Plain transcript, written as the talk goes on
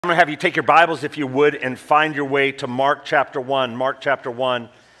I'm going to have you take your Bibles, if you would, and find your way to Mark chapter 1. Mark chapter 1.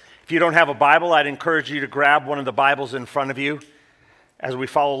 If you don't have a Bible, I'd encourage you to grab one of the Bibles in front of you as we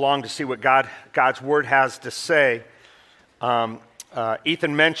follow along to see what God's Word has to say.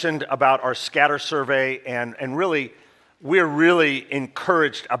 Ethan mentioned about our scatter survey, and really, we're really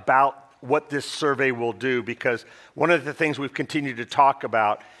encouraged about what this survey will do, because one of the things we've continued to talk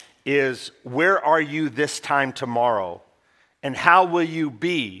about is, where are you this time tomorrow? And how will you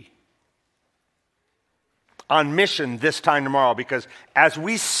be on mission this time tomorrow? Because as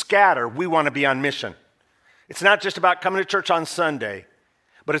we scatter, we want to be on mission. It's not just about coming to church on Sunday,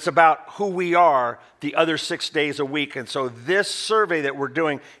 but it's about who we are the other 6 days a week. And so this survey that we're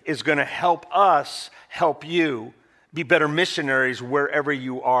doing is going to help us help you be better missionaries wherever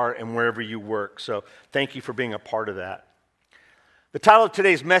you are and wherever you work. So thank you for being a part of that. The title of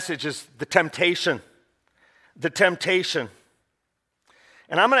today's message is The Temptation. The Temptation.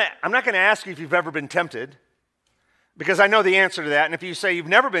 And I'm not going to ask you if you've ever been tempted, because I know the answer to that. And if you say you've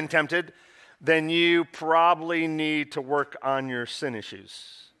never been tempted, then you probably need to work on your sin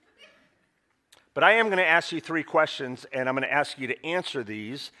issues. But I am going to ask you 3 questions, and I'm going to ask you to answer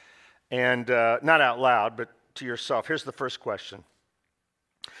these, and not out loud, but to yourself. Here's the first question.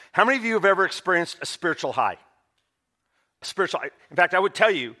 How many of you have ever experienced a spiritual high? In fact, I would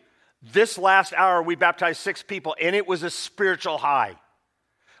tell you, this last hour we baptized 6 people, and it was a spiritual high.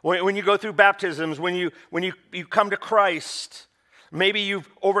 When you go through baptisms, when you come to Christ, maybe you've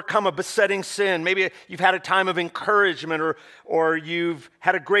overcome a besetting sin, maybe you've had a time of encouragement, or you've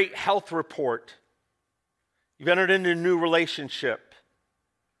had a great health report. You've entered into a new relationship,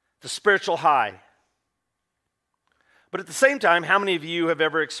 the spiritual high. But at the same time, how many of you have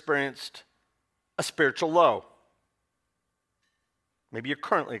ever experienced a spiritual low? Maybe you're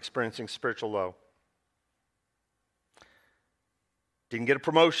currently experiencing spiritual low. Didn't get a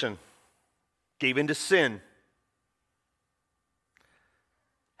promotion, gave into sin,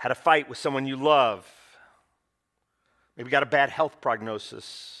 had a fight with someone you love, maybe got a bad health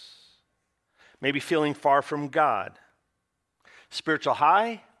prognosis, maybe feeling far from God. Spiritual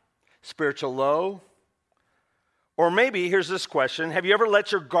high, spiritual low, or maybe, here's this question, have you ever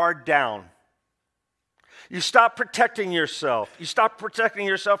let your guard down? You stop protecting yourself. You stop protecting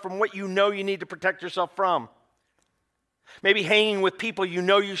yourself from what you know you need to protect yourself from. Maybe hanging with people you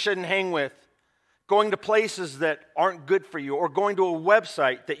know you shouldn't hang with, going to places that aren't good for you, or going to a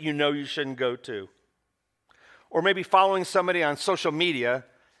website that you know you shouldn't go to. Or maybe following somebody on social media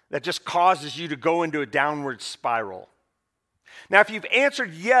that just causes you to go into a downward spiral. Now, if you've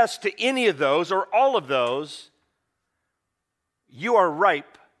answered yes to any of those or all of those, you are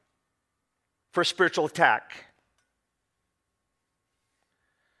ripe for spiritual attack.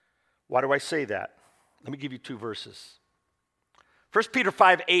 Why do I say that? Let me give you 2 verses. 1 Peter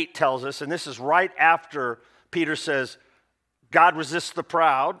 5:8 tells us, and this is right after Peter says, God resists the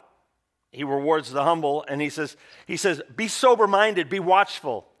proud, he rewards the humble, and he says, be sober-minded, be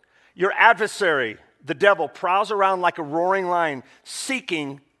watchful. Your adversary, the devil, prowls around like a roaring lion,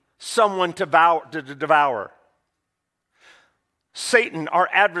 seeking someone to devour. Satan, our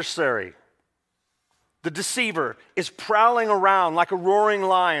adversary, the deceiver, is prowling around like a roaring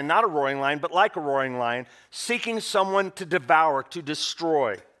lion, not a roaring lion, but like a roaring lion, seeking someone to devour, to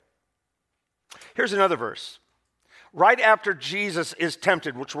destroy. Here's another verse. Right after Jesus is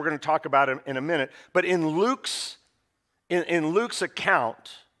tempted, which we're going to talk about in a minute, but in Luke's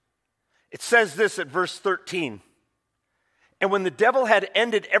account, it says this at verse 13. And when the devil had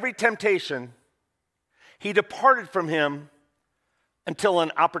ended every temptation, he departed from him until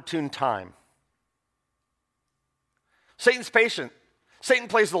an opportune time. Satan's patient. Satan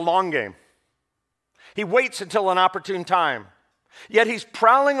plays the long game. He waits until an opportune time. Yet he's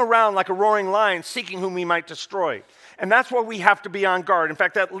prowling around like a roaring lion, seeking whom he might destroy. And that's why we have to be on guard. In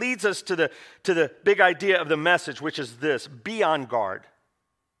fact, that leads us to the big idea of the message, which is this: be on guard.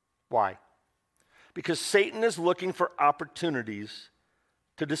 Why? Because Satan is looking for opportunities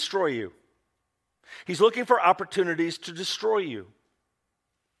to destroy you. He's looking for opportunities to destroy you.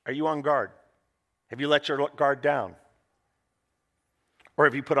 Are you on guard? Have you let your guard down? Or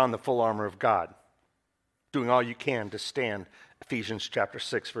have you put on the full armor of God, doing all you can to stand? Ephesians chapter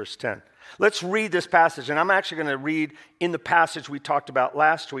 6, verse 10. Let's read this passage, and I'm actually going to read in the passage we talked about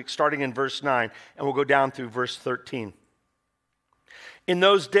last week, starting in verse 9, and we'll go down through verse 13. In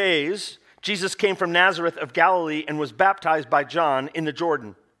those days, Jesus came from Nazareth of Galilee and was baptized by John in the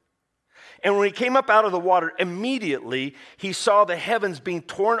Jordan. And when he came up out of the water, immediately he saw the heavens being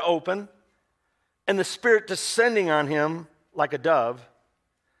torn open and the Spirit descending on him like a dove.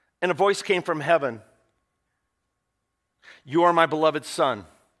 And a voice came from heaven. You are my beloved Son.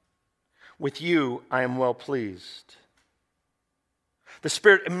 With you I am well pleased." The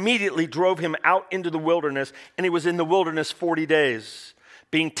Spirit immediately drove him out into the wilderness, and he was in the wilderness 40 days,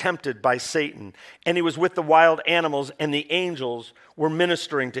 being tempted by Satan. And he was with the wild animals, and the angels were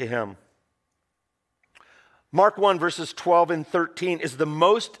ministering to him. Mark 1, verses 12 and 13 is the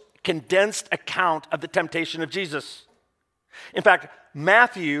most condensed account of the temptation of Jesus. In fact,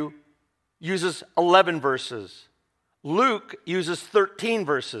 Matthew uses 11 verses. Luke uses 13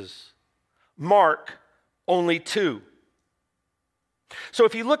 verses. Mark, only 2. So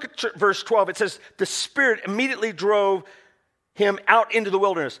if you look at verse 12, it says, the Spirit immediately drove him out into the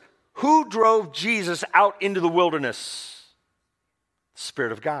wilderness. Who drove Jesus out into the wilderness? The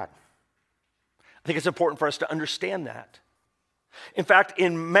Spirit of God. I think it's important for us to understand that. In fact,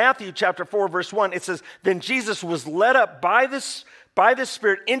 in Matthew chapter 4, verse 1, it says, "Then Jesus was led up by the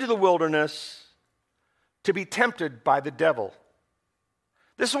Spirit into the wilderness to be tempted by the devil."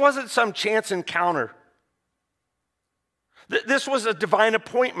 This wasn't some chance encounter. This was a divine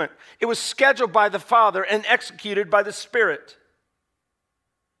appointment. It was scheduled by the Father and executed by the Spirit.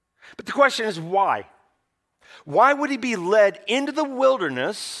 But the question is, why? Why would he be led into the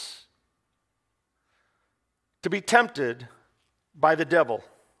wilderness to be tempted by the devil?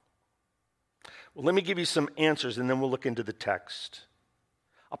 Well, let me give you some answers, and then we'll look into the text.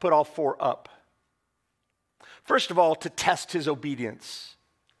 I'll put all 4 up. First of all, to test his obedience.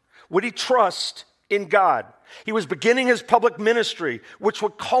 Would he trust in God? He was beginning his public ministry, which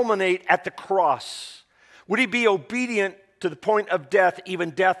would culminate at the cross. Would he be obedient to the point of death,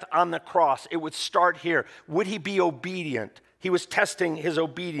 even death on the cross? It would start here. Would he be obedient? He was testing his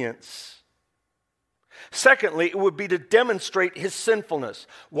obedience. Secondly, it would be to demonstrate his sinfulness.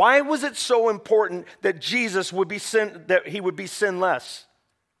 Why was it so important that Jesus would be that he would be sinless?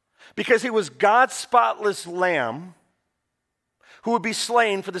 Because he was God's spotless lamb who would be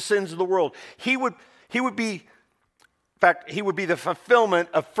slain for the sins of the world. He would be, in fact, he would be the fulfillment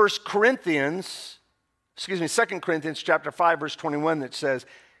of 2 Corinthians chapter 5, verse 21, that says,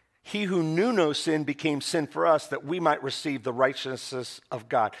 "He who knew no sin became sin for us, that we might receive the righteousness of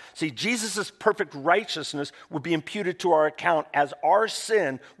God." See, Jesus' perfect righteousness would be imputed to our account as our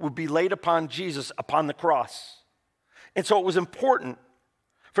sin would be laid upon Jesus upon the cross. And so it was important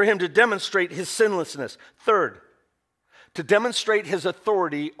for him to demonstrate his sinlessness. Third, to demonstrate his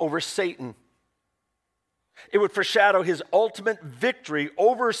authority over Satan. It would foreshadow his ultimate victory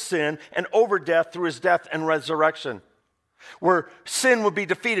over sin and over death through his death and resurrection, where sin would be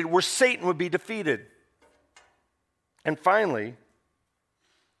defeated, where Satan would be defeated. And finally,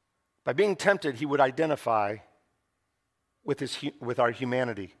 by being tempted, he would identify with our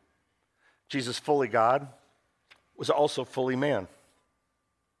humanity. Jesus, fully God, was also fully man.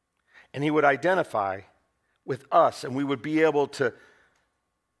 And he would identify with us, and we would be able to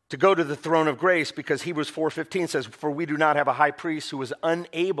go to the throne of grace, because Hebrews 4:15 says, "For we do not have a high priest who is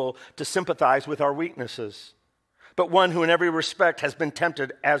unable to sympathize with our weaknesses, but one who in every respect has been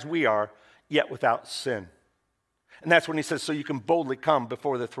tempted as we are, yet without sin." And that's when he says, so you can boldly come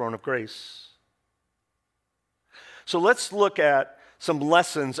before the throne of grace. So let's look at some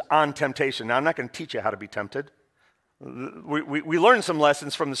lessons on temptation. Now, I'm not going to teach you how to be tempted. We learn some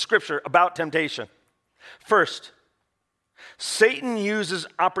lessons from the scripture about temptation. First, Satan uses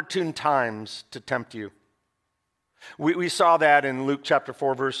opportune times to tempt you. We saw that in Luke chapter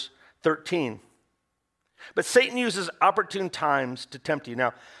 4, verse 13. But Satan uses opportune times to tempt you.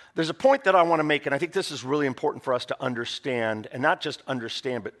 Now, there's a point that I want to make, and I think this is really important for us to understand, and not just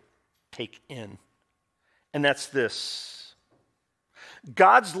understand, but take in. And that's this: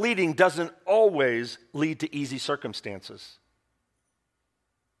 God's leading doesn't always lead to easy circumstances.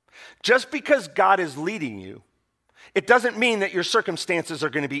 Just because God is leading you, it doesn't mean that your circumstances are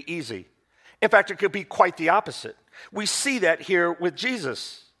going to be easy. In fact, it could be quite the opposite. We see that here with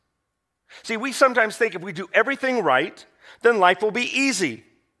Jesus. See, we sometimes think if we do everything right, then life will be easy.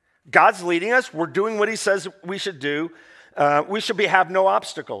 God's leading us. We're doing what he says we should do. We should have no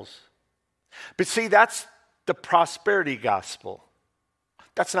obstacles. But see, that's the prosperity gospel.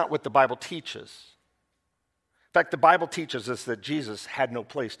 That's not what the Bible teaches. In fact, the Bible teaches us that Jesus had no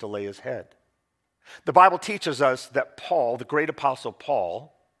place to lay his head. The Bible teaches us that Paul, the great apostle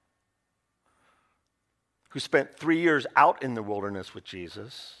Paul, who spent 3 years out in the wilderness with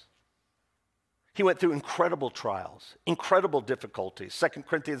Jesus, he went through incredible trials, incredible difficulties. 2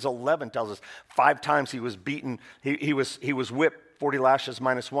 Corinthians 11 tells us 5 times he was beaten. He was whipped 40 lashes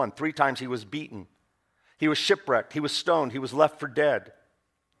minus 1. 3 times he was beaten. He was shipwrecked. He was stoned. He was left for dead.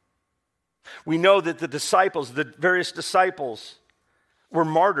 We know that the various disciples were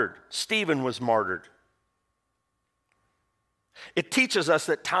martyred. Stephen was martyred. It teaches us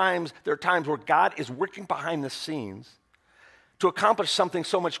that there are times where God is working behind the scenes to accomplish something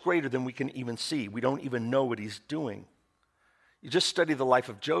so much greater than we can even see. We don't even know what he's doing. You just study the life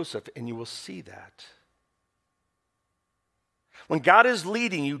of Joseph and you will see that. When God is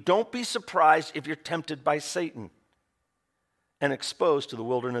leading you, don't be surprised if you're tempted by Satan and exposed to the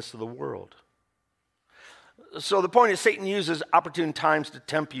wilderness of the world. So the point is, Satan uses opportune times to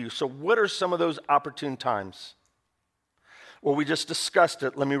tempt you. So what are some of those opportune times? Well, we just discussed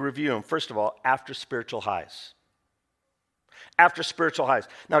it. Let me review them. First of all, after spiritual highs. After spiritual highs.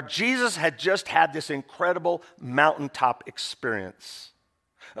 Now, Jesus had just had this incredible mountaintop experience.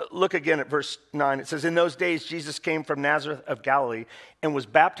 Look again at verse 9. It says, in those days, Jesus came from Nazareth of Galilee and was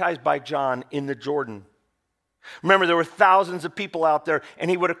baptized by John in the Jordan. Remember, there were thousands of people out there,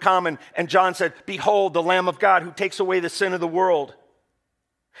 and he would have come, and John said, behold, the Lamb of God who takes away the sin of the world.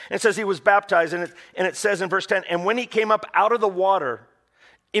 And it says he was baptized, and it says in verse 10, and when he came up out of the water,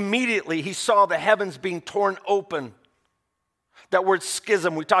 immediately he saw the heavens being torn open. That word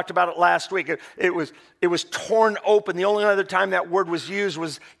schism, we talked about it last week. It was torn open. The only other time that word was used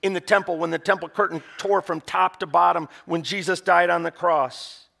was in the temple, when the temple curtain tore from top to bottom when Jesus died on the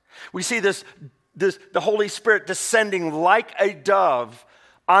cross. We see the Holy Spirit descending like a dove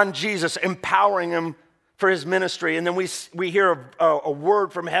on Jesus, empowering him for his ministry. And then we hear a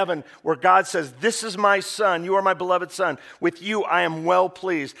word from heaven where God says, this is my son, you are my beloved son. With you I am well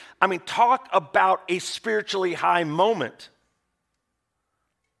pleased. I mean, talk about a spiritually high moment.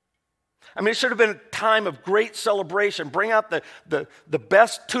 I mean, it should have been a time of great celebration. Bring out the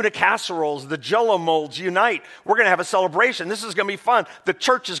best tuna casseroles, the Jell-O molds, unite. We're going to have a celebration. This is going to be fun. The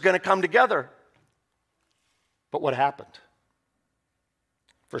church is going to come together. But what happened?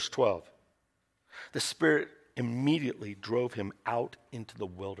 Verse 12. The Spirit immediately drove him out into the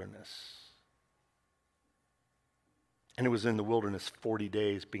wilderness. And it was in the wilderness 40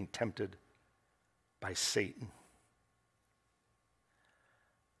 days being tempted by Satan.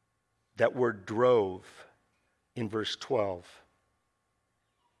 That word drove in verse 12,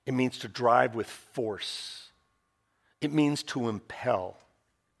 it means to drive with force. It means to impel.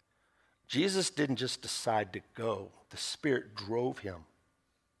 Jesus didn't just decide to go. The Spirit drove him.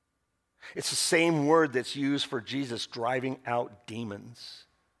 It's the same word that's used for Jesus driving out demons.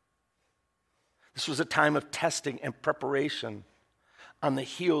 This was a time of testing and preparation on the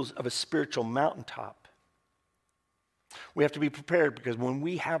heels of a spiritual mountaintop. We have to be prepared because when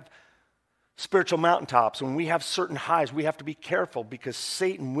we have spiritual mountaintops, when we have certain highs, we have to be careful because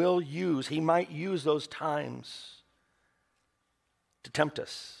Satan he might use those times to tempt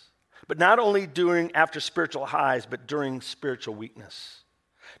us. But not only after spiritual highs, but during spiritual weakness.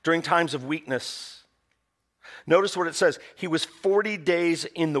 During times of weakness. Notice what it says. He was 40 days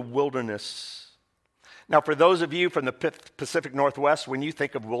in the wilderness. Now, for those of you from the Pacific Northwest, when you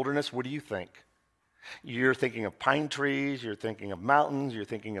think of wilderness, what do you think? You're thinking of pine trees, you're thinking of mountains, you're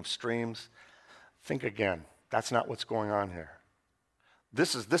thinking of streams. Think again. That's not what's going on here.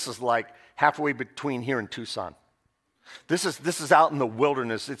 This is like halfway between here and Tucson. This is out in the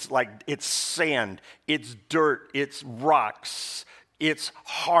wilderness. It's sand, it's dirt, it's rocks, it's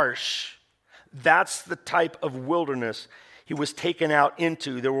harsh. That's the type of wilderness he was taken out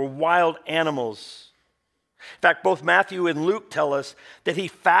into. There were wild animals. In fact, both Matthew and Luke tell us that he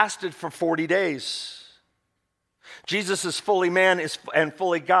fasted for 40 days. Jesus is fully man and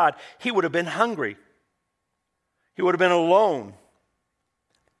fully God. He would have been hungry. He would have been alone,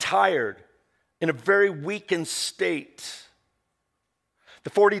 tired, in a very weakened state.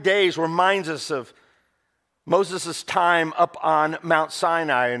 The 40 days reminds us of Moses' time up on Mount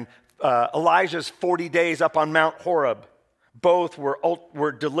Sinai and Elijah's 40 days up on Mount Horeb. Both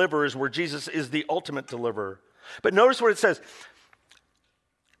were deliverers, where Jesus is the ultimate deliverer. But notice what it says.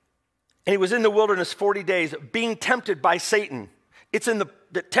 And he was in the wilderness 40 days, being tempted by Satan.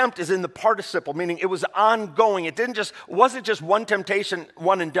 The tempt is in the participle, meaning it was ongoing. It wasn't just one temptation,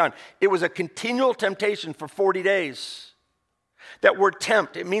 one and done. It was a continual temptation for 40 days. That word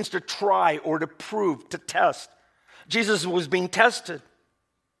tempt, it means to try or to prove, to test. Jesus was being tested.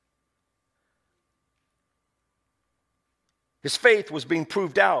 His faith was being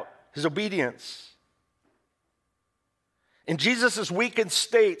proved out, his obedience. In Jesus' weakened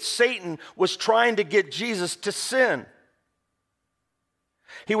state, Satan was trying to get Jesus to sin.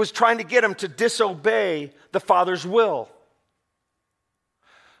 He was trying to get him to disobey the Father's will.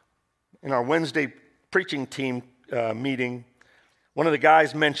 In our Wednesday preaching team meeting, one of the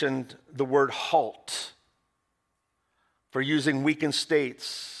guys mentioned the word halt for using weakened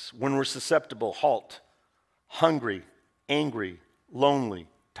states when we're susceptible. Halt. Hungry, angry, lonely,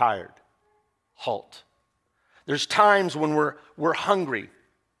 tired. Halt. There's times when we're hungry,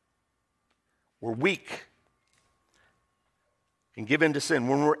 we're weak, and give in to sin.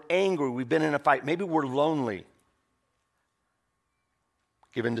 When we're angry, we've been in a fight. Maybe we're lonely,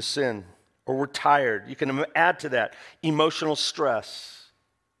 give in to sin. Or we're tired. You can add to that emotional stress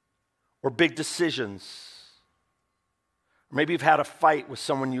or big decisions. Or maybe you've had a fight with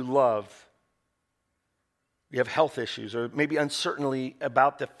someone you love. You have health issues or maybe uncertainty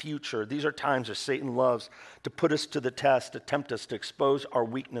about the future. These are times that Satan loves to put us to the test, to tempt us, to expose our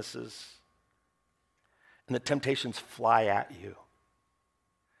weaknesses. And the temptations fly at you.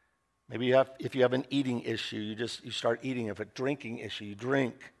 Maybe if you have an eating issue, you start eating. If a drinking issue, you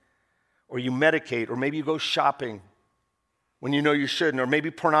drink. Or you medicate, or maybe you go shopping when you know you shouldn't, or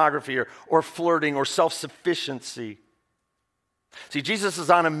maybe pornography, or flirting, or self-sufficiency. See, Jesus is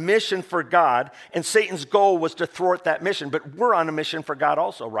on a mission for God, and Satan's goal was to thwart that mission, but we're on a mission for God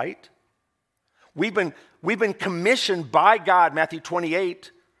also, right? We've been commissioned by God, Matthew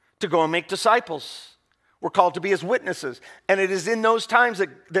 28, to go and make disciples. We're called to be his witnesses, and it is in those times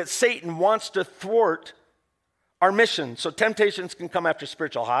that Satan wants to thwart our mission. So temptations can come after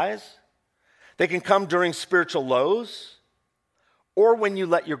spiritual highs. They can come during spiritual lows or when you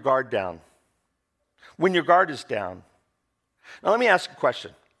let your guard down, when your guard is down. Now, let me ask a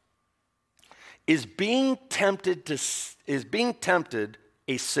question. Is being tempted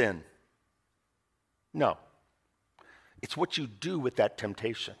a sin? No. It's what you do with that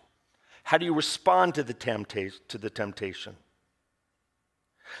temptation. How do you respond to the temptation?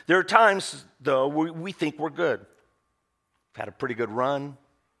 There are times, though, we think we're good. I've had a pretty good run.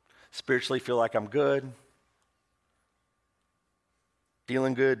 Spiritually feel like I'm good,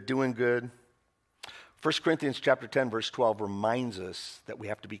 feeling good, doing good. 1 Corinthians chapter 10, verse 12 reminds us that we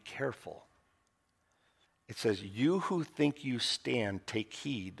have to be careful. It says, you who think you stand, take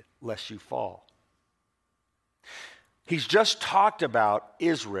heed lest you fall. He's just talked about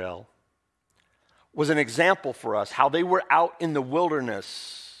Israel was an example for us, how they were out in the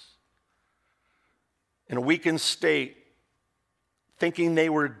wilderness in a weakened state, thinking they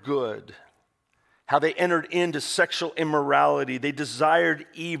were good, how they entered into sexual immorality. They desired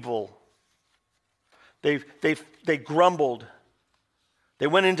evil. They grumbled. They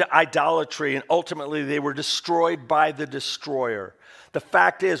went into idolatry, and ultimately they were destroyed by the destroyer. The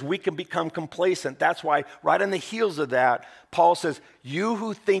fact is, we can become complacent. That's why, right on the heels of that, Paul says, you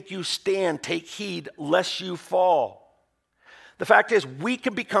who think you stand, take heed lest you fall. The fact is, we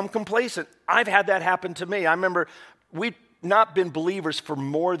can become complacent. I've had that happen to me. I remember we'd not been believers for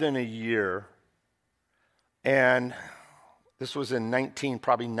more than a year, and this was in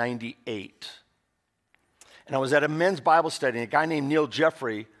probably 98. And I was at a men's Bible study, and a guy named Neil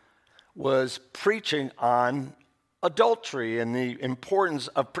Jeffrey was preaching on adultery and the importance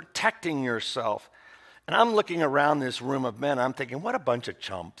of protecting yourself. And I'm looking around this room of men, I'm thinking, what a bunch of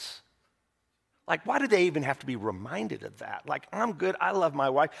chumps. Like, why do they even have to be reminded of that? Like, I'm good, I love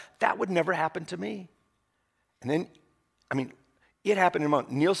my wife. That would never happen to me. And then, it happened in a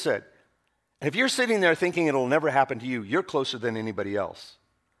moment. Neil said, and if you're sitting there thinking it'll never happen to you, you're closer than anybody else.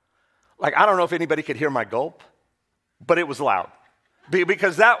 Like, I don't know if anybody could hear my gulp, but it was loud.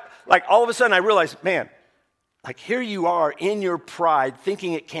 Because that, like, all of a sudden I realized, man, like, here you are in your pride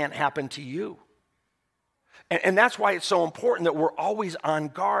thinking it can't happen to you. And that's why it's so important that we're always on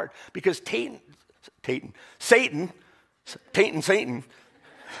guard. Because Satan,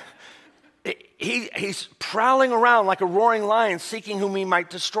 he's prowling around like a roaring lion seeking whom he might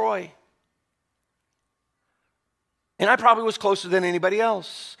destroy. And I probably was closer than anybody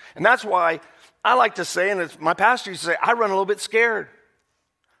else. And that's why I like to say, and my pastor used to say, I run a little bit scared.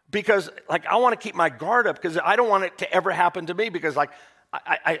 Because, like, I want to keep my guard up because I don't want it to ever happen to me. Because, like,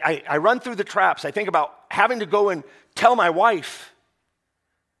 I run through the traps. I think about having to go and tell my wife.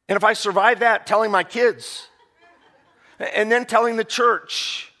 And if I survive that, telling my kids. And then telling the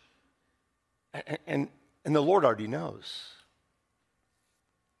church. And the Lord already knows.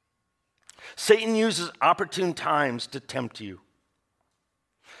 Satan uses opportune times to tempt you.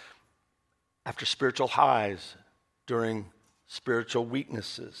 After spiritual highs, during spiritual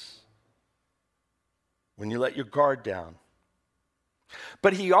weaknesses, when you let your guard down.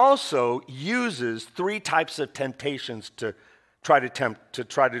 But he also uses three types of temptations to try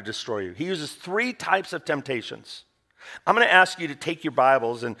to destroy you. He uses three types of temptations. I'm going to ask you to take your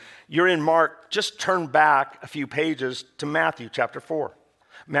Bibles, and you're in Mark, just turn back a few pages to Matthew chapter 4.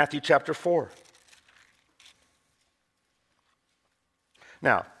 Matthew chapter 4.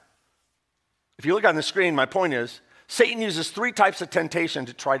 Now, if you look on the screen, my point is, Satan uses three types of temptation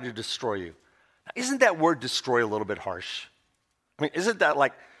to try to destroy you. Now, isn't that word destroy a little bit harsh? Isn't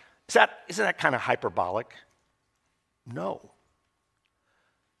that kind of hyperbolic? No.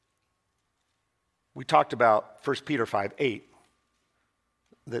 We talked about 1 Peter 5:8,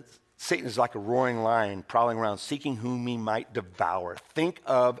 that Satan is like a roaring lion prowling around, seeking whom he might devour. Think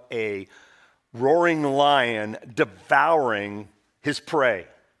of a roaring lion devouring his prey,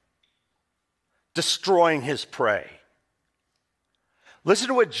 destroying his prey. Listen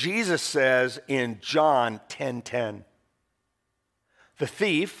to what Jesus says in John 10:10. The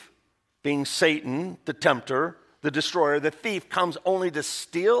thief, being Satan, the tempter, the destroyer, the thief comes only to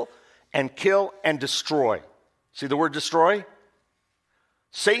steal and kill and destroy. See the word destroy?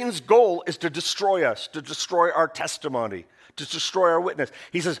 Satan's goal is to destroy us, to destroy our testimony, to destroy our witness.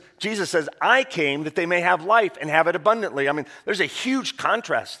 Jesus says, I came that they may have life and have it abundantly. I mean, there's a huge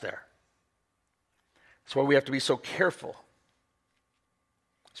contrast there. That's why we have to be so careful.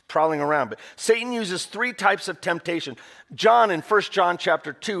 He's prowling around. But Satan uses three types of temptation. John, in 1 John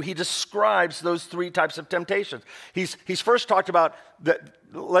chapter 2, he describes those three types of temptations. He's first talked about that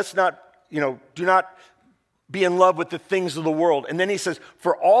let's not, do not be in love with the things of the world. And then he says,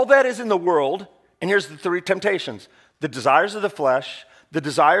 for all that is in the world, and here's the three temptations: the desires of the flesh, the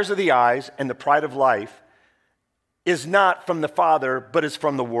desires of the eyes, and the pride of life is not from the Father, but is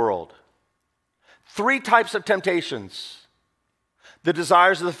from the world. Three types of temptations: the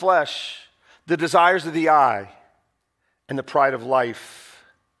desires of the flesh, the desires of the eye, and the pride of life.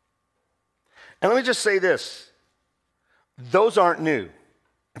 And let me just say this. Those aren't new.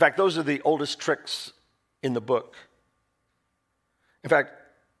 In fact, those are the oldest tricks in the book. In fact,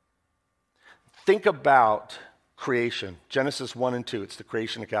 think about creation. Genesis 1 and 2, it's the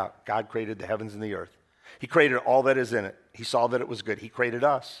creation account. God created the heavens and the earth. He created all that is in it. He saw that it was good. He created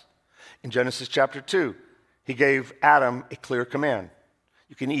us. In Genesis chapter 2, he gave Adam a clear command.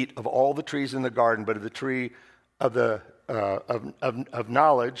 You can eat of all the trees in the garden, but of the tree of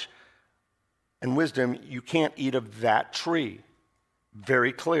knowledge and wisdom, you can't eat of that tree.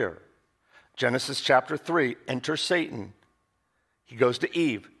 Very clear. Genesis chapter 3, enter Satan. He goes to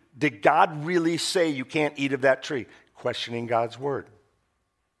Eve. Did God really say you can't eat of that tree? Questioning God's word.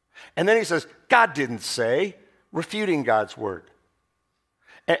 And then he says, God didn't say, refuting God's word.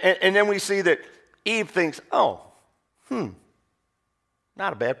 And then we see that Eve thinks, not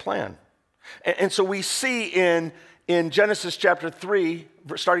a bad plan. And so we see in Genesis chapter 3,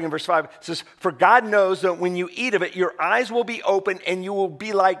 starting in verse 5, it says, for God knows that when you eat of it, your eyes will be open and you will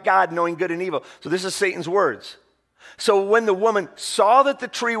be like God, knowing good and evil. So this is Satan's words. So when the woman saw that the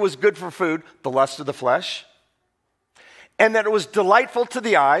tree was good for food, the lust of the flesh, and that it was delightful to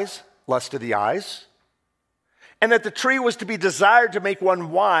the eyes, lust of the eyes, and that the tree was to be desired to make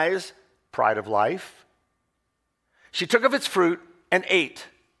one wise, pride of life, she took of its fruit and ate.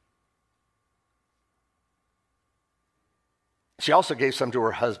 She also gave some to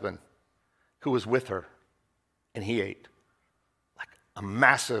her husband who was with her, and he ate. Like a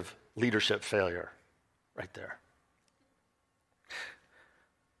massive leadership failure right there.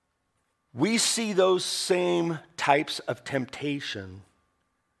 We see those same types of temptation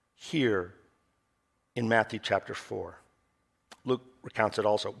here in Matthew chapter 4. Luke recounts it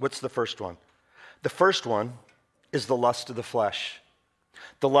also. What's the first one? The first one is the lust of the flesh.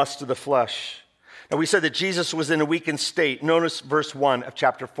 The lust of the flesh. Now we said that Jesus was in a weakened state. Notice verse 1 of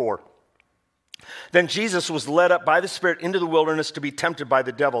chapter 4. Then Jesus was led up by the Spirit into the wilderness to be tempted by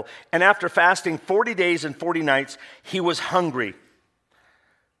the devil. And after fasting 40 days and 40 nights, he was hungry.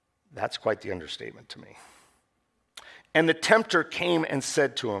 That's quite the understatement to me. And the tempter came and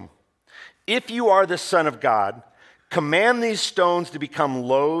said to him, if you are the Son of God, command these stones to become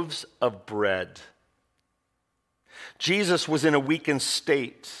loaves of bread. Jesus was in a weakened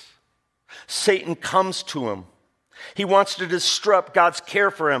state. Satan comes to him. He wants to disrupt God's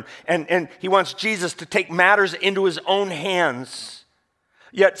care for him, and he wants Jesus to take matters into his own hands.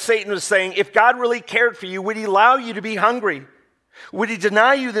 Yet Satan was saying, if God really cared for you, would he allow you to be hungry? Would he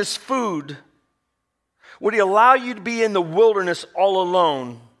deny you this food? Would he allow you to be in the wilderness all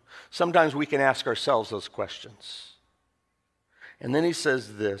alone? Sometimes we can ask ourselves those questions. And then he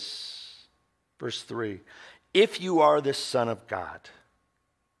says this, verse 3, if you are the Son of God.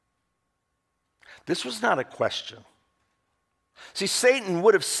 This was not a question. See, Satan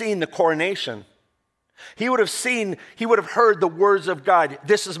would have seen the coronation. He would have heard the words of God.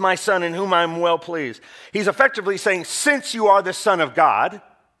 This is my Son in whom I am well pleased. He's effectively saying, since you are the Son of God,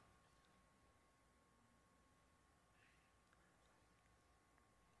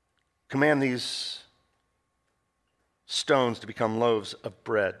 command these stones to become loaves of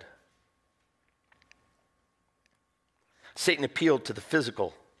bread. Satan appealed to the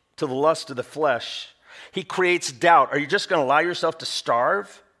physical, to the lust of the flesh. He creates doubt. Are you just going to allow yourself to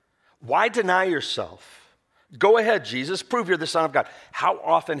starve? Why deny yourself? Go ahead, Jesus, prove you're the Son of God. How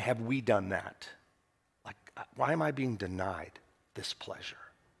often have we done that? Like, why am I being denied this pleasure?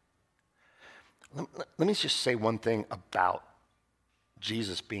 Let me just say one thing about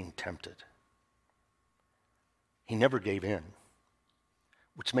Jesus being tempted. He never gave in,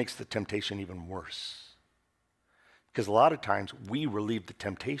 which makes the temptation even worse. Because a lot of times we relieve the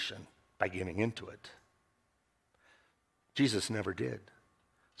temptation by giving into it. Jesus never did.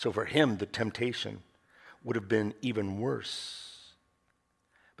 So for him, the temptation would have been even worse.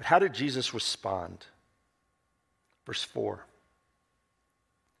 But how did Jesus respond? Verse 4.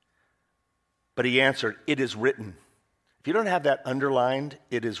 But he answered, "It is written." If you don't have that underlined,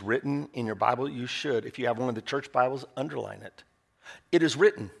 "it is written" in your Bible, you should. If you have one of the church Bibles, underline it. It is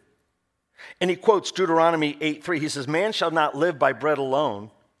written. And he quotes Deuteronomy 8:3. He says, "Man shall not live by bread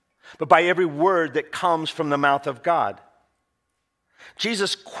alone, but by every word that comes from the mouth of God."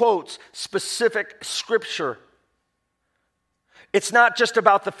 Jesus quotes specific scripture. It's not just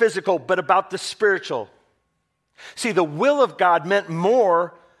about the physical, but about the spiritual. See, the will of God meant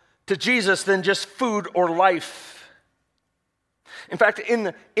more to Jesus than just food or life. In fact, in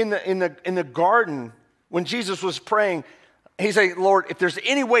the garden, when Jesus was praying, he said, "Lord, if there's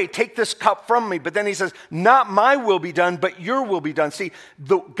any way, take this cup from me." But then he says, "Not my will be done, but your will be done." See,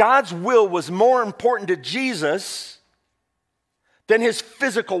 God's will was more important to Jesus than his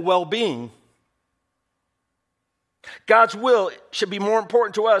physical well-being. God's will should be more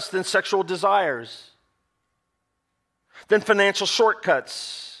important to us than sexual desires, than financial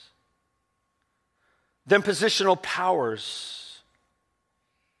shortcuts, than positional powers.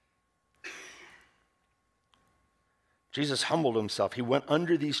 Jesus humbled himself. He went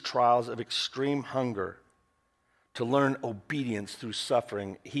under these trials of extreme hunger to learn obedience through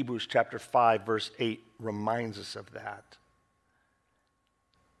suffering. Hebrews chapter 5, verse 8 reminds us of that.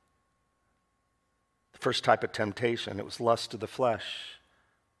 First type of temptation, it was lust of the flesh.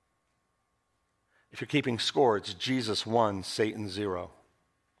 If you're keeping score, it's Jesus 1, Satan 0.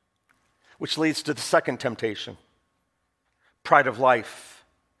 Which leads to the second temptation, pride of life.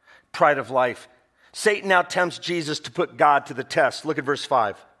 Pride of life. Satan now tempts Jesus to put God to the test. Look at verse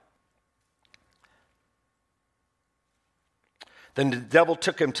 5. Then the devil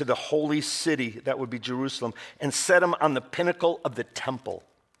took him to the holy city, that would be Jerusalem, and set him on the pinnacle of the temple.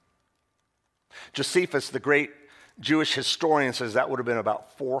 Josephus, the great Jewish historian, says that would have been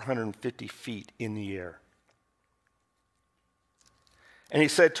about 450 feet in the air. And he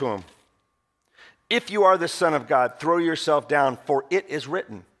said to him, "If you are the Son of God, throw yourself down, for it is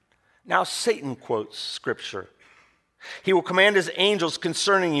written." Now Satan quotes scripture. "He will command his angels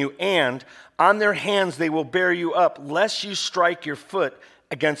concerning you, and on their hands they will bear you up, lest you strike your foot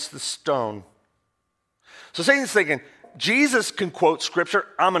against the stone." So Satan's thinking, Jesus can quote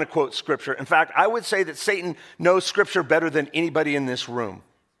scripture, I'm going to quote scripture. In fact, I would say that Satan knows scripture better than anybody in this room.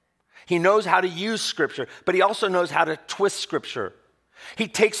 He knows how to use scripture, but he also knows how to twist scripture. He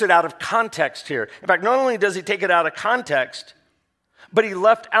takes it out of context here. In fact, not only does he take it out of context, but he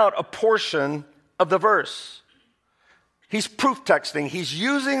left out a portion of the verse. He's proof texting. He's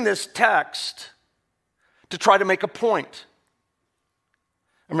using this text to try to make a point.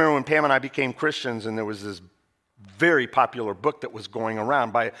 I remember when Pam and I became Christians, and there was this very popular book that was going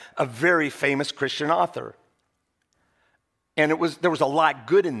around by a very famous Christian author. And there was a lot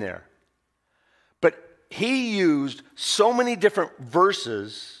good in there. But he used so many different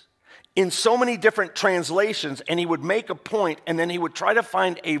verses in so many different translations, and he would make a point, and then he would try to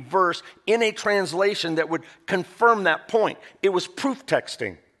find a verse in a translation that would confirm that point. It was proof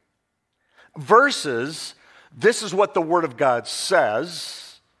texting. Verses, this is what the Word of God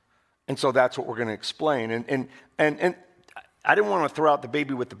says, and so that's what we're going to explain. And I didn't want to throw out the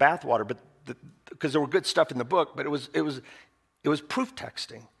baby with the bathwater, but because there were good stuff in the book, but it was proof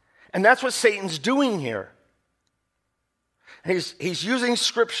texting. And that's what Satan's doing here. He's using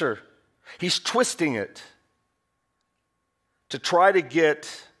scripture. He's twisting it to try to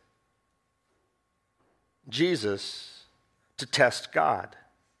get Jesus to test God.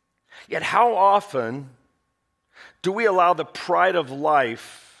 Yet how often do we allow the pride of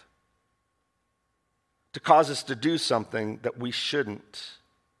life to cause us to do something that we shouldn't?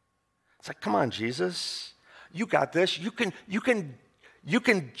 It's like, come on, Jesus, you got this. You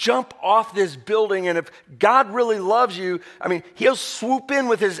can jump off this building, and if God really loves you, I mean, he'll swoop in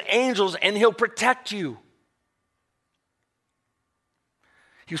with his angels and he'll protect you.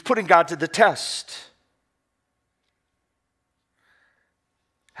 He was putting God to the test.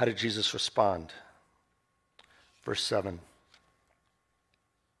 How did Jesus respond? Verse 7.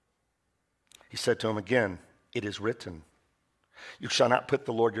 He said to him again, "It is written." You shall not put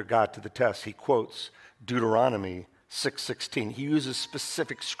the Lord your God to the test. He quotes Deuteronomy 6:16. He uses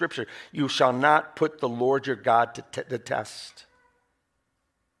specific scripture. You shall not put the Lord your God to the test.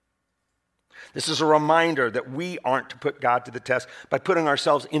 This is a reminder that we aren't to put God to the test by putting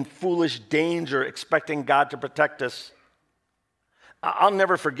ourselves in foolish danger, expecting God to protect us. I'll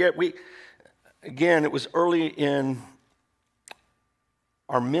never forget, it was early in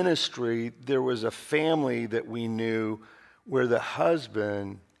our ministry, there was a family that we knew where the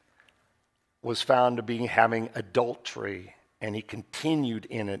husband was found to be having adultery, and he continued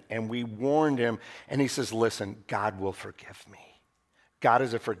in it, and we warned him, and he says, listen, God will forgive me. God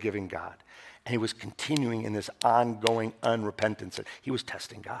is a forgiving God. And he was continuing in this ongoing unrepentance. He was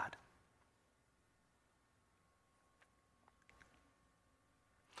testing God.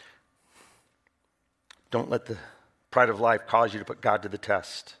 Don't let the pride of life cause you to put God to the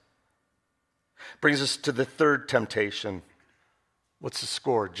test. Brings us to the third temptation. What's the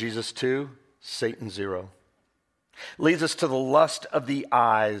score? Jesus 2, Satan 0. Leads us to the lust of the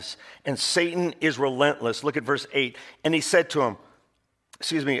eyes. And Satan is relentless. Look at verse 8. And he said to him,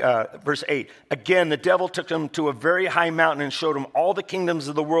 verse 8. Again, the devil took him to a very high mountain and showed him all the kingdoms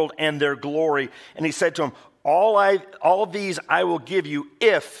of the world and their glory. And he said to him, all of these I will give you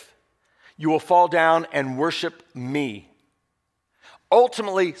if you will fall down and worship me.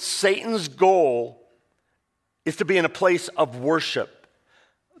 Ultimately, Satan's goal is to be in a place of worship.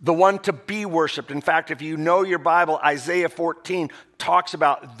 The one to be worshiped. In fact, if you know your Bible, Isaiah 14 talks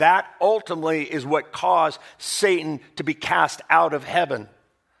about that ultimately is what caused Satan to be cast out of heaven,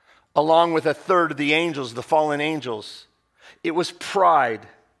 along with a third of the angels, the fallen angels. It was pride.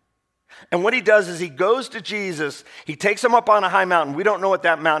 And what he does is he goes to Jesus, he takes him up on a high mountain. We don't know what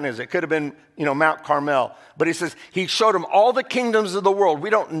that mountain is. It could have been, Mount Carmel. But he says he showed him all the kingdoms of the world.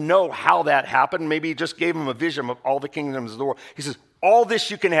 We don't know how that happened. Maybe he just gave him a vision of all the kingdoms of the world. He says, all this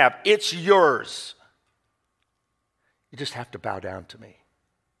you can have. It's yours. You just have to bow down to me.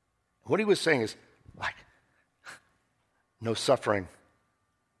 What he was saying is, no suffering,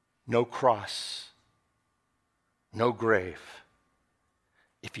 no cross, no grave.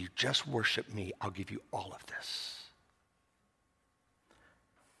 If you just worship me, I'll give you all of this.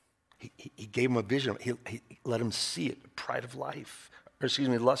 He gave him a vision. He let him see it, the pride of life.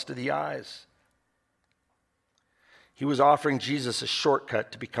 Lust of the eyes. He was offering Jesus a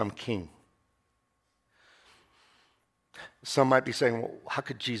shortcut to become king. Some might be saying, well, how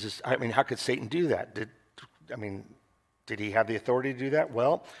could Satan do that? Did he have the authority to do that?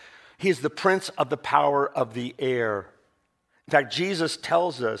 Well, he is the prince of the power of the air. In fact, Jesus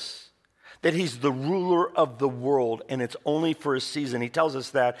tells us that he's the ruler of the world, and it's only for a season. He tells us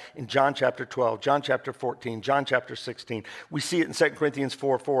that in John chapter 12, John chapter 14, John chapter 16. We see it in 2 Corinthians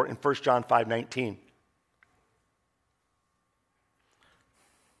 4:4 and 1 John 5:19.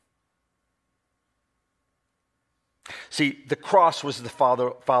 See, the cross was the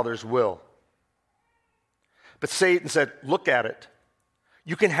Father's will. But Satan said, look at it.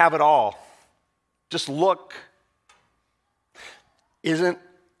 You can have it all. Just look. Isn't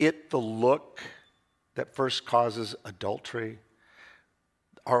it the look that first causes adultery?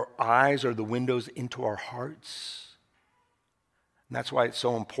 Our eyes are the windows into our hearts. And that's why it's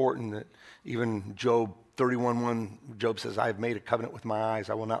so important that even Job 31:1, Job says, I have made a covenant with my eyes.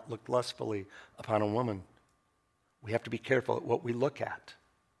 I will not look lustfully upon a woman. We have to be careful at what we look at.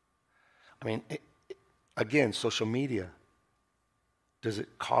 Again, social media. Does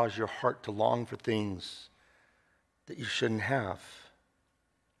it cause your heart to long for things that you shouldn't have?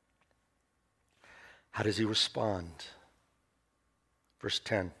 How does he respond? Verse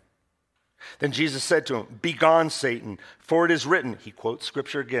 10. Then Jesus said to him, "Begone, Satan, for it is written," he quotes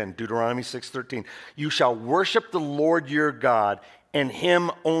scripture again, Deuteronomy 6:13, "You shall worship the Lord your God, and him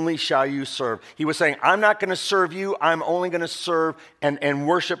only shall you serve." He was saying, I'm not going to serve you, I'm only going to serve and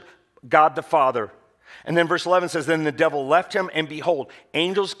worship God the Father. And then verse 11 says, then the devil left him, and behold,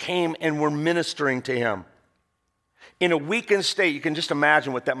 angels came and were ministering to him. In a weakened state, you can just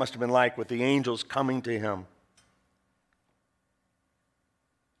imagine what that must have been like with the angels coming to him.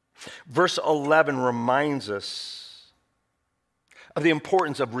 Verse 11 reminds us of the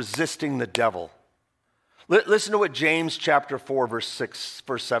importance of resisting the devil. Listen to what James chapter 4, verse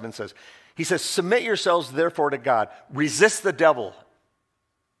 7 says. He says, submit yourselves therefore to God. Resist the devil.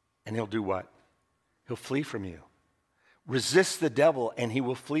 And he'll do what? He'll flee from you. Resist the devil and he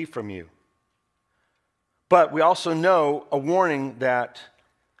will flee from you. But we also know a warning that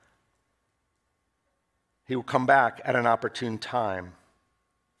he will come back at an opportune time.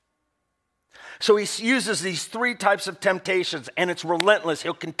 So he uses these three types of temptations, and it's relentless.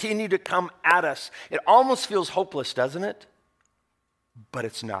 He'll continue to come at us. It almost feels hopeless, doesn't it? but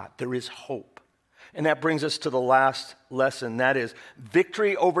it's not. There is hope. And that brings us to the last lesson. That is,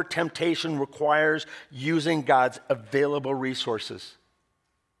 victory over temptation requires using God's available resources.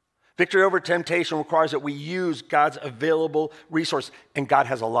 Victory over temptation requires that we use God's available resources. And God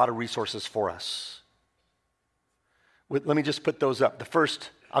has a lot of resources for us. Let me just put those up. The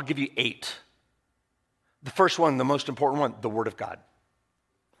first, I'll give you 8. The first one, the most important one, the Word of God.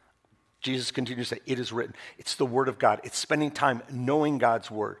 Jesus continues to say, it is written. It's the Word of God. It's spending time knowing God's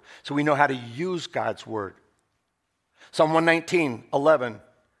Word so we know how to use God's Word. Psalm 119:11,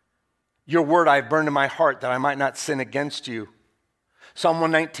 your Word I have burned in my heart that I might not sin against you. Psalm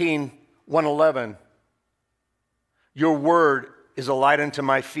 119:111, your Word is a light unto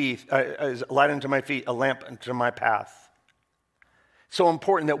my feet, a lamp unto my path. So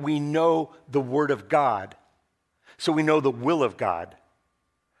important that we know the Word of God so we know the will of God.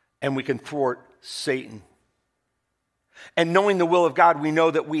 And we can thwart Satan. And knowing the will of God, we know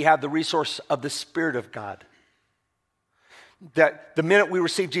that we have the resource of the Spirit of God. That the minute we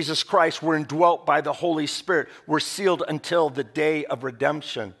receive Jesus Christ, we're indwelt by the Holy Spirit. We're sealed until the day of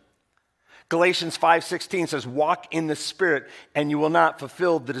redemption. Galatians 5:16 says, walk in the Spirit and you will not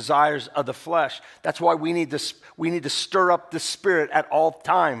fulfill the desires of the flesh. That's why we need to stir up the Spirit at all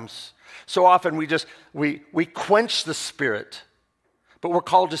times. So often we quench the Spirit. But we're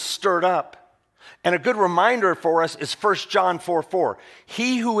called to stir it up. And a good reminder for us is 1 John 4:4.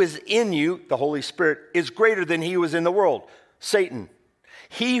 He who is in you, the Holy Spirit, is greater than he who is in the world, Satan.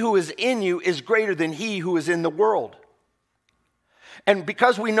 He who is in you is greater than he who is in the world. And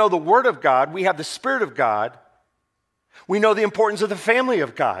because we know the Word of God, we have the Spirit of God, we know the importance of the family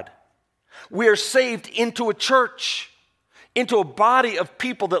of God. We are saved into a church, into a body of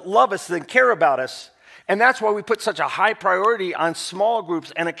people that love us and care about us. And that's why we put such a high priority on small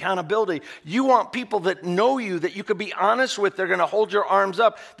groups and accountability. You want people that know you, that you could be honest with. They're going to hold your arms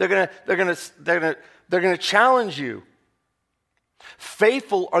up. They're going to challenge you.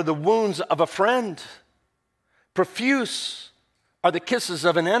 Faithful are the wounds of a friend. Profuse are the kisses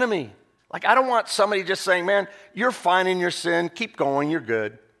of an enemy. Like, I don't want somebody just saying, man, you're fine in your sin. Keep going. You're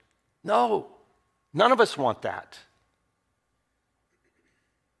good. No, none of us want that.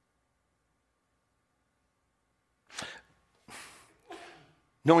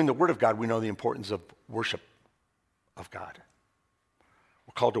 Knowing the Word of God, we know the importance of worship of God.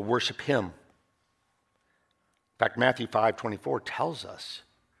 We're called to worship Him. In fact, Matthew 5:24 tells us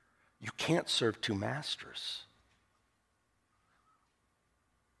you can't serve 2 masters.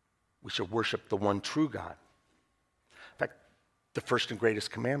 We should worship the one true God. In fact, the first and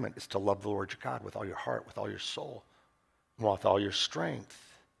greatest commandment is to love the Lord your God with all your heart, with all your soul, and with all your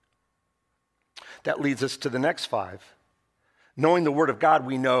strength. That leads us to the next 5. Knowing the Word of God,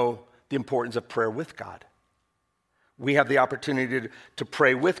 we know the importance of prayer with God. We have the opportunity to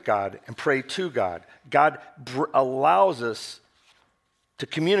pray with God and pray to God. God allows us to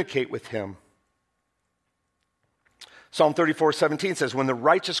communicate with Him. Psalm 34:17 says, when the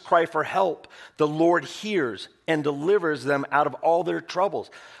righteous cry for help, the Lord hears and delivers them out of all their troubles.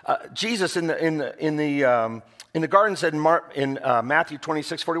 Jesus in the garden said in Matthew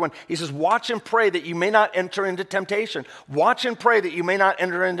 26:41, he says, watch and pray that you may not enter into temptation. Watch and pray that you may not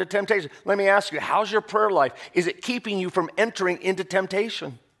enter into temptation. Let me ask you, how's your prayer life? Is it keeping you from entering into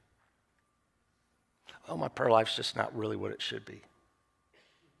temptation? Well, my prayer life's just not really what it should be.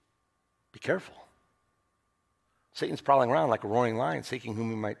 Be careful. Satan's prowling around like a roaring lion, seeking whom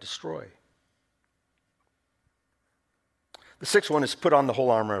he might destroy. The 6th one is put on the whole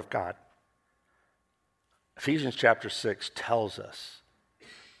armor of God. Ephesians chapter 6 tells us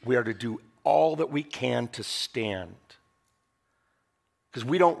we are to do all that we can to stand. Because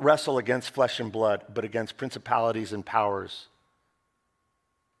we don't wrestle against flesh and blood, but against principalities and powers.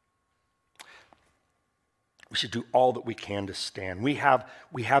 We should do all that we can to stand. We have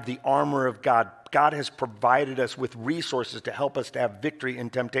the armor of God. God has provided us with resources to help us to have victory in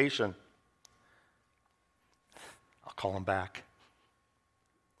temptation. I'll call him back.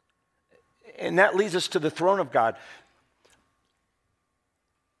 And that leads us to the throne of God.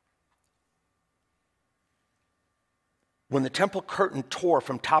 When the temple curtain tore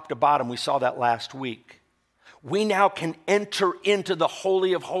from top to bottom, we saw that last week. We now can enter into the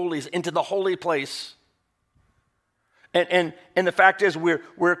Holy of Holies, into the holy place. And the fact is,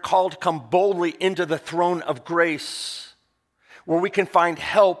 we're called to come boldly into the throne of grace, where we can find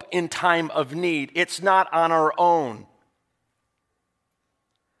help in time of need. It's not on our own.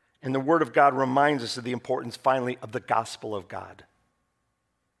 And the Word of God reminds us of the importance, finally, of the gospel of God.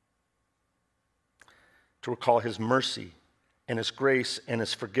 To recall His mercy and His grace and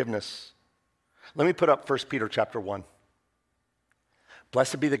His forgiveness. Let me put up 1 Peter chapter 1.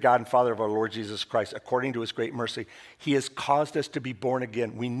 Blessed be the God and Father of our Lord Jesus Christ. According to his great mercy, he has caused us to be born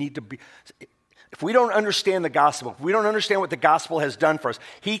again. We need to be... If we don't understand the gospel, if we don't understand what the gospel has done for us,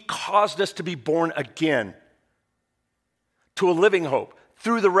 he caused us to be born again to a living hope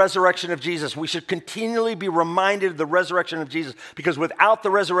through the resurrection of Jesus. We should continually be reminded of the resurrection of Jesus, because without the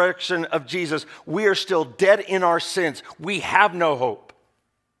resurrection of Jesus, we are still dead in our sins. We have no hope.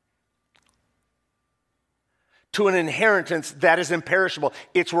 To an inheritance that is imperishable.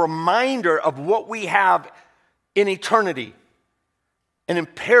 It's a reminder of what we have in eternity. An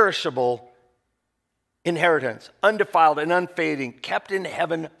imperishable inheritance, undefiled and unfading, kept in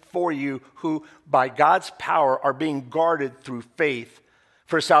heaven for you, who by God's power are being guarded through faith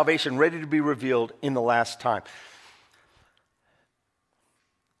for salvation, ready to be revealed in the last time.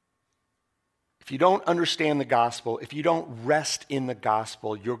 If you don't understand the gospel, if you don't rest in the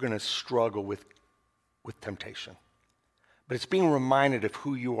gospel, you're going to struggle with temptation. But it's being reminded of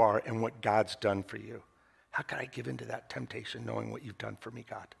who you are and what God's done for you. How can I give into that temptation knowing what you've done for me,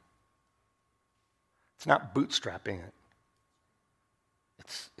 God? It's not bootstrapping it.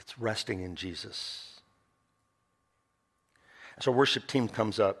 It's resting in Jesus. As our worship team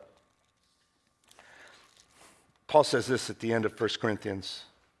comes up, Paul says this at the end of 1 Corinthians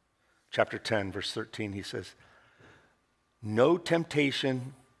chapter 10, verse 13. He says, no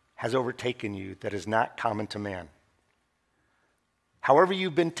temptation has overtaken you that is not common to man. However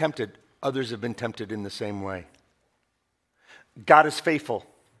you've been tempted, others have been tempted in the same way. God is faithful.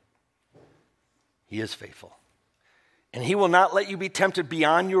 He is faithful. And he will not let you be tempted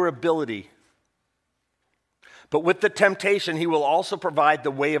beyond your ability. But with the temptation, he will also provide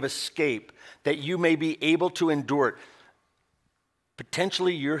the way of escape that you may be able to endure it.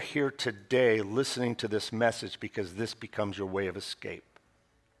 Potentially you're here today listening to this message because this becomes your way of escape.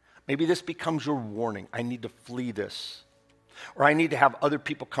 Maybe this becomes your warning. I need to flee this. Or I need to have other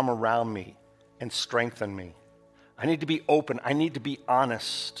people come around me and strengthen me. I need to be open. I need to be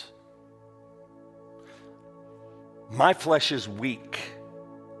honest. My flesh is weak,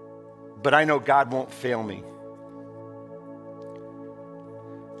 but I know God won't fail me.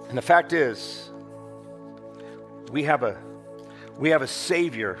 And the fact is, we have a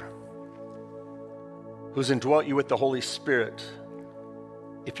Savior who's indwelt you with the Holy Spirit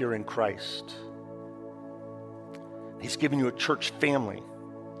if you're in Christ. He's given you a church family.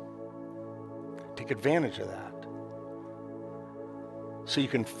 Take advantage of that so you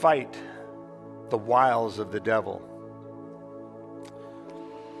can fight the wiles of the devil.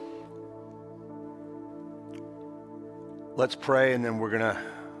 Let's pray, and then we're going to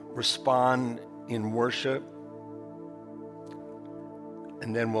respond in worship,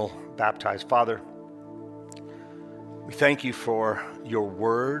 and then we'll baptize. Father, we thank you for your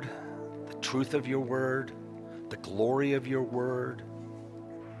word, the truth of your word, the glory of your word,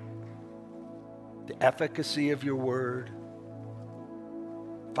 the efficacy of your word.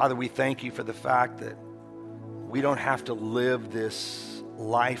 Father, we thank you for the fact that we don't have to live this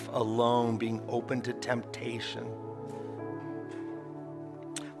life alone, being open to temptation.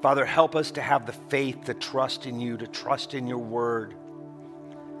 Father, help us to have the faith to trust in you, to trust in your word,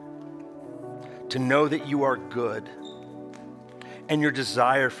 to know that you are good and your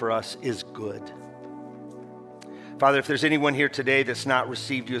desire for us is good. Father, if there's anyone here today that's not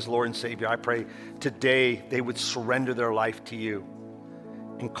received you as Lord and Savior, I pray today they would surrender their life to you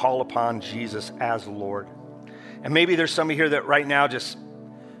and call upon Jesus as Lord. And maybe there's somebody here that right now just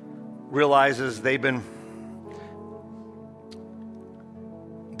realizes they've been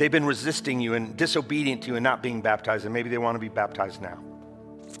resisting you and disobedient to you and not being baptized, and maybe they want to be baptized now.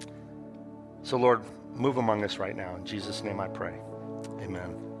 So Lord, move among us right now. In Jesus' name I pray.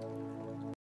 Amen.